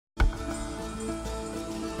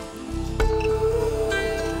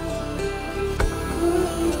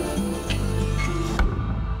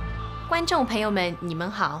观众朋友们，你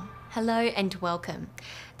们好 ，Hello and welcome。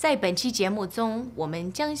在本期节目中，我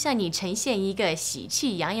们将向你呈现一个喜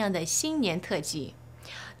气洋洋的新年特辑。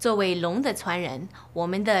作为龙的传人，我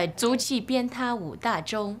们的足迹遍踏5大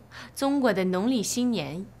洲，中国的农历新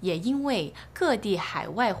年也因为各地海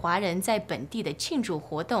外华人在本地的庆祝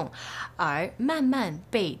活动，而慢慢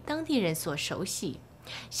被当地人所熟悉。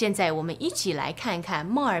现在我们一起来看看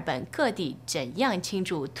墨尔本各地怎样庆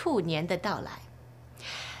祝兔年的到来。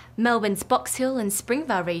Melbourne's Box Hill and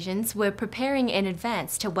Springvale regions were preparing in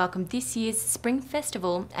advance to welcome this year's Spring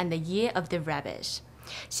Festival and the Year of the Rabbit.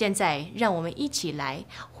 现在，让我们一起来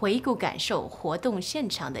回顾感受活动现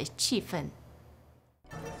场的气氛。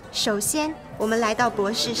首先，我们来到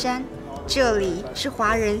博士山，这里是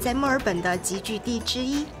华人在墨尔本的集聚地之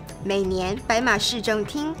一。每年，白马市政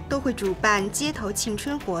厅都会主办街头庆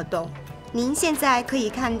春活动。您现在可以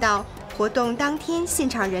看到。活动当天，现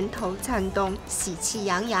场人头攒动，喜气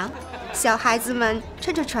洋洋。小孩子们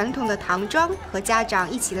穿着传统的唐装，和家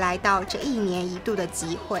长一起来到这1年1度的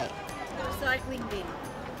集会。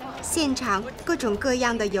现场各种各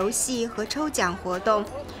样的游戏和抽奖活动，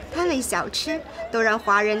摊位小吃，都让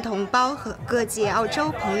华人同胞和各界澳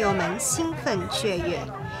洲朋友们兴奋雀跃。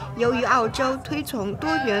由于澳洲推崇多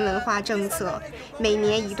元文化政策，每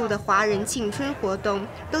年1度的华人庆春活动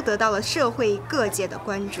都得到了社会各界的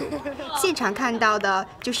关注。现场看到的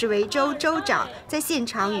就是维州州长在现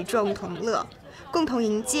场与众同乐，共同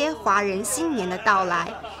迎接华人新年的到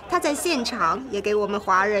来。他在现场也给我们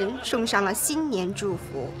华人送上了新年祝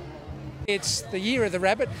福。It's the year of the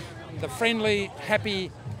rabbit, the friendly,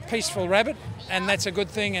 happy, peaceful rabbit, and that's a good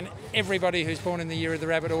thing, and everybody who's born in the year of the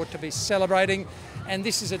rabbit ought to be celebrating. And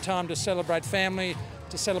this is a time to celebrate family,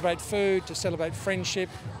 to celebrate food, to celebrate friendship,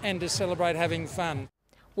 and to celebrate having fun.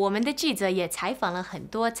 我们的记者也采访了很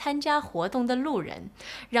多参加活动的路人，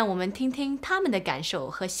让我们听听他们的感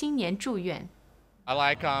受和新年祝愿。I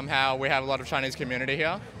like how we have a lot of Chinese community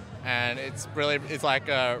here, and it's like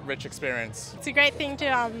a rich experience. It's a great thing to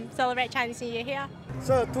celebrate Chinese New Year here.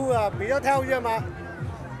 这兔啊比较跳跃嘛，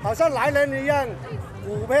好像来人一样，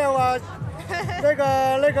股票啊。那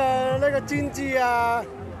个经济啊，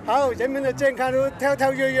还有人民的健康都跳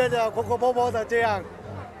跳跃跃的、活活泼泼的，这样，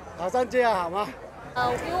好像这样好吗？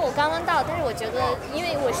因为我刚刚到，但是我觉得，因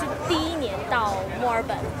为我是第1年到墨尔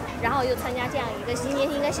本，然后又参加这样一个今年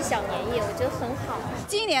应该是小年夜，我觉得很好。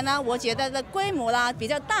今年呢，我觉得的规模呢比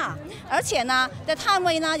较大，而且呢的摊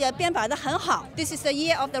位呢也编排得很好。This is the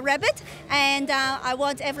year of the rabbit, and I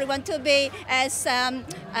want everyone to be as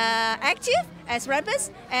active as rabbits,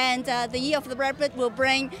 and the year of the rabbit will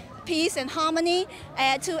bring peace and harmony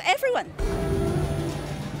to everyone.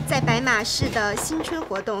 在白马市的新春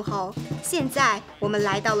活动后，现在我们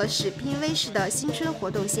来到了史宾威市的新春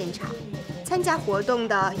活动现场。参加活动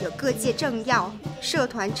的有各界政要、社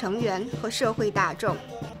团成员和社会大众。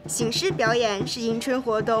醒狮表演是迎春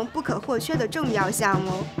活动不可或缺的重要项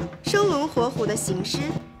目。生龙活虎的醒狮，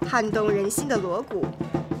撼动人心的锣鼓，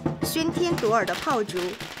喧天夺耳的炮竹，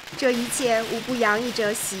这一切无不洋溢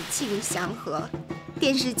着喜庆祥和。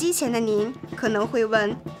电视机前的您可能会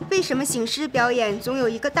问，为什么醒狮表演总有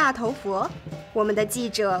一个大头佛？我们的记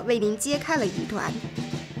者为您揭开了疑团。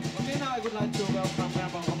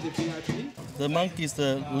The monk is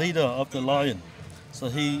the leader of the lion, so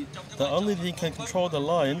the only thing can control the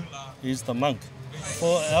lion is the monk.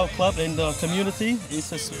 For our club and the community is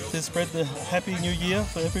to spread the happy new year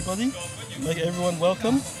for everybody, make everyone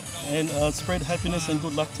welcome, and spread happiness and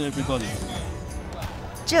good luck to everybody.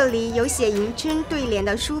 这里有写迎春对联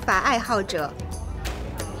的书法爱好者，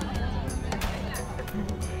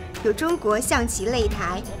有中国象棋擂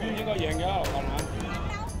台，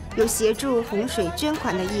有协助洪水捐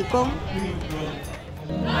款的义工，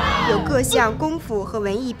有各项功夫和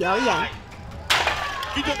文艺表演，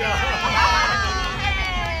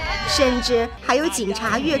甚至还有警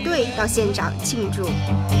察乐队到现场庆祝。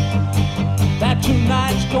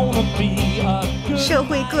社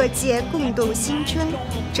会各界共度新春，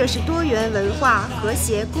这是多元文化和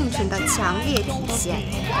谐共存的强烈体现。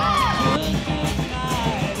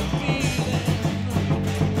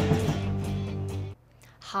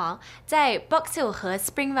好，在 Box Hill 和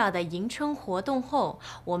Springvale 的迎春活动后，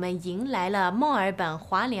我们迎来了墨尔本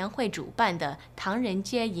华联会主办的唐人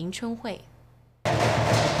街迎春会。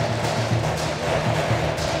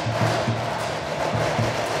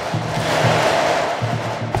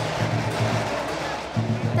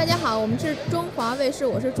大家好，我们是中华卫视，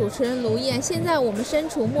我是主持人卢燕。现在我们身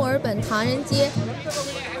处墨尔本唐人街。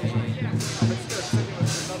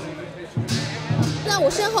在我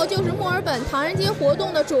身后就是墨尔本唐人街活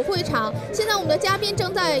动的主会场。现在我们的嘉宾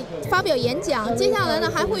正在发表演讲，接下来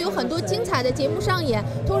呢还会有很多精彩的节目上演。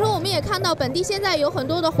同时，我们也看到本地现在有很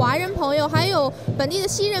多的华人朋友，还有本地的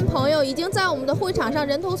西人朋友，已经在我们的会场上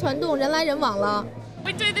人头攒动，人来人往了。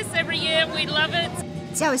We do this every year. We love it.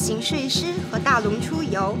 叫醒睡狮和大龙出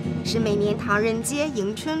游是每年唐人街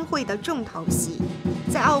迎春会的重头戏。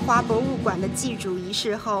在奥华博物馆的祭祖仪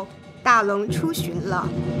式后，大龙出巡了。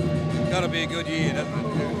Gotta be a good year, doesn't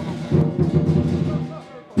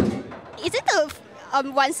it? Is it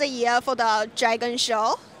once a year for the dragon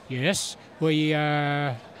show? Yes, we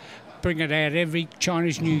bring it out every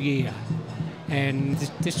Chinese New Year, and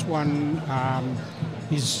this one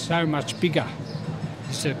is so much bigger.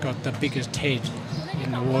 It's got the biggest head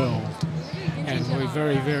in the world, and we're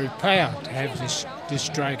very, very proud to have this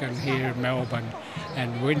dragon here in Melbourne.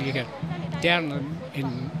 And when you get down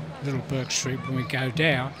in Little Bourke Street, when we go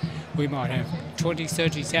down, we might have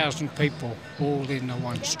 30,000 people all in the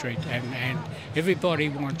one street, and everybody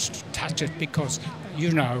wants to touch it because,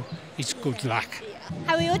 you know, it's good luck.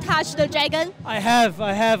 Have you touched the dragon? I have.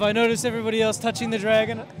 I noticed everybody else touching the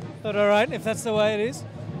dragon. Thought, all right, if that's the way it is.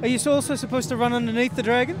 Are you also supposed to run underneath the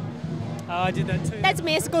dragon? Oh, I did that too. That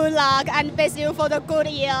means good luck and bless you for the good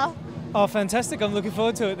year. Oh, fantastic. I'm looking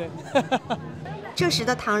forward to it then. 这时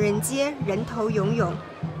的唐人街人头涌涌，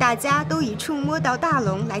大家都以触摸到大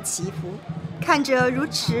龙来祈福。看着如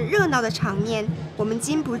此热闹的场面，我们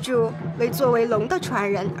禁不住为作为龙的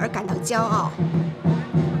传人而感到骄傲。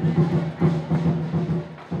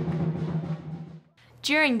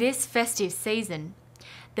During this festive season,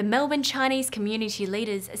 the Melbourne Chinese community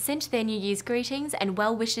leaders sent their New Year's greetings and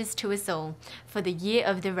well wishes to us all for the Year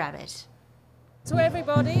of the Rabbit. To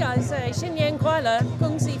everybody, I say 新年快乐，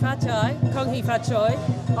恭喜发财，恭喜发财。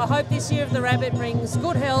I hope this Year of the Rabbit brings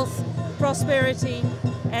good health, prosperity,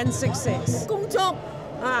 and success. 恭祝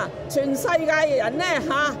全世界嘅人呢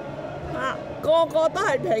個個都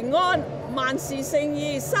係平安，萬事勝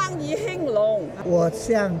意，生意興隆。我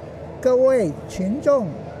向各位群眾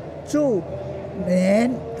祝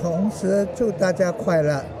年，同時祝大家快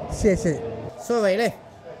樂，謝謝。所謂咧，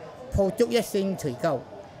抱足一聲除舊。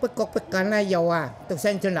不覺不覺咧，又到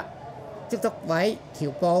新春啦！祝各位僑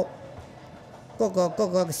胞嗰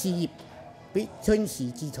個事業比春時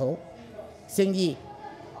至草，生意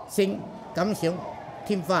升錦上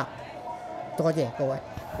添花。多謝各位！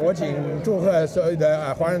我謹祝賀所有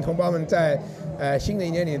的華人同胞們在新的一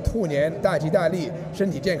年裡兔年大吉大利，身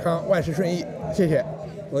體健康，萬事順意。謝謝。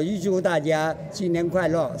我預祝大家新年快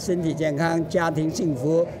樂，身體健康，家庭幸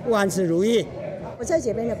福，萬事如意。我在這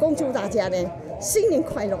邊呢，恭祝大家呢新年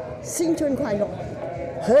快樂，新春快樂，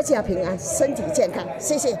阖家平安，身體健康。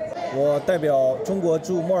謝謝。我代表中國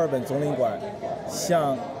駐墨爾本總領館，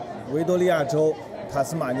向維多利亞州、塔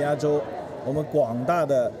斯馬尼亞州我們廣大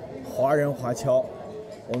的華人華僑，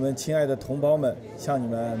我們親愛的同胞們，向你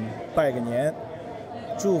們拜個年，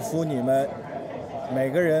祝福你們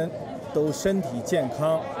每個人都身體健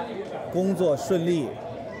康，工作順利，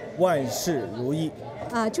萬事如意。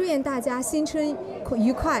祝願大家新春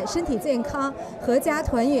愉快，身體健康，阖家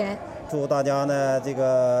團圓。祝大家呢，這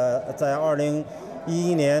個在2011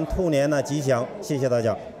年兔年呢吉祥，謝謝大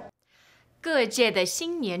家。各界的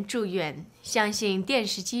新年祝願，相信電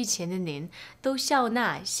視機前的您都笑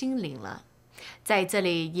納心領了。在這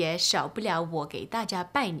裡也少不了我給大家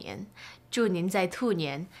拜年，祝您在兔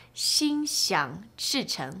年心想事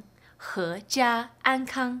成，阖家安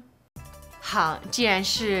康。好，既然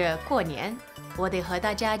是過年，我得和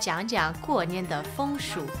大家講講過年的風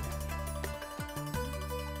俗。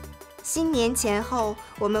新年前後，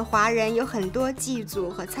我們華人有很多祭祖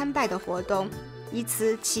和參拜的活動，以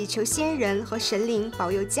此祈求先人和神靈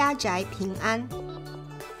保佑家宅平安。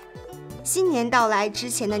新年到來之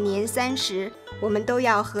前的年30，我們都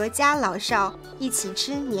要阖家老少一起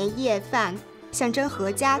吃年夜飯，象徵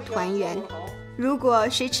阖家團圓。如果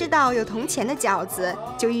誰吃到有銅錢的餃子，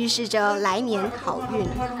就預示着來年好運。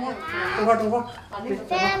哪個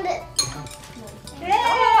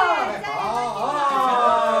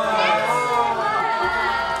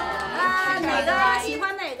喜歡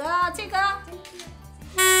哪個？這個。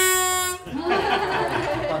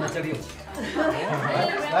放在這裡有錢。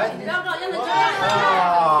來，不要搞樣的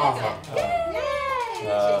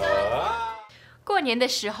過年的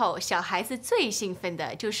時候，小孩子最興奮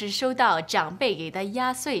的就是收到長輩給的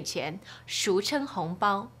壓歲錢，俗稱紅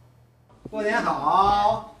包。過年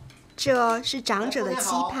好！這是長者的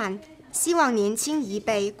期盼，希望年輕一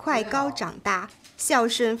輩快高長大，孝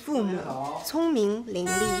順父母，聰明伶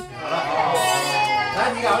俐。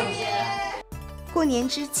來，你搞。過年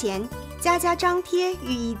之前，家家張貼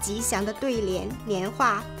寓意吉祥的對聯、年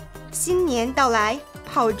畫，新年到来，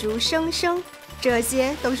炮竹声声，这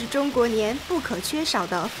些都是中国年不可缺少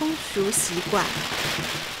的风俗习惯。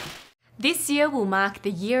This year will mark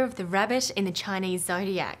the year of the rabbit in the Chinese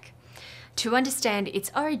zodiac. To understand its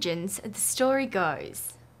origins, the story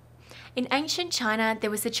goes. In ancient China, there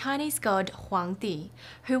was a Chinese god Huangdi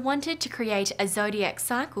who wanted to create a zodiac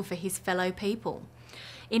cycle for his fellow people.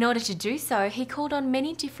 In order to do so, he called on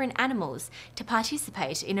many different animals to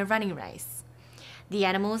participate in a running race. The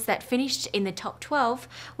animals that finished in the top 12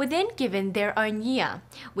 were then given their own year,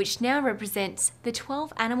 which now represents the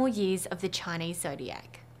 12 animal years of the Chinese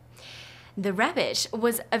zodiac. The rabbit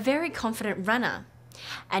was a very confident runner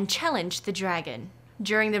and challenged the dragon.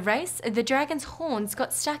 During the race, the dragon's horns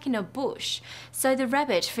got stuck in a bush, so the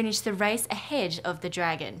rabbit finished the race ahead of the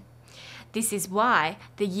dragon. This is why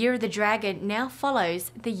the year of the dragon now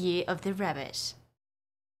follows the year of the rabbit.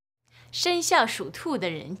 生肖属兔的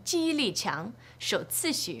人记忆力强，守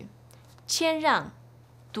次序，谦让，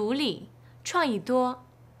独立，创意多。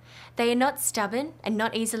They are not stubborn and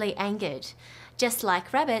not easily angered. Just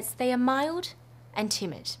like rabbits, they are mild and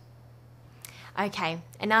timid. Okay,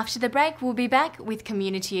 and after the break, we'll be back with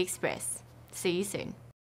Community Express. See you soon.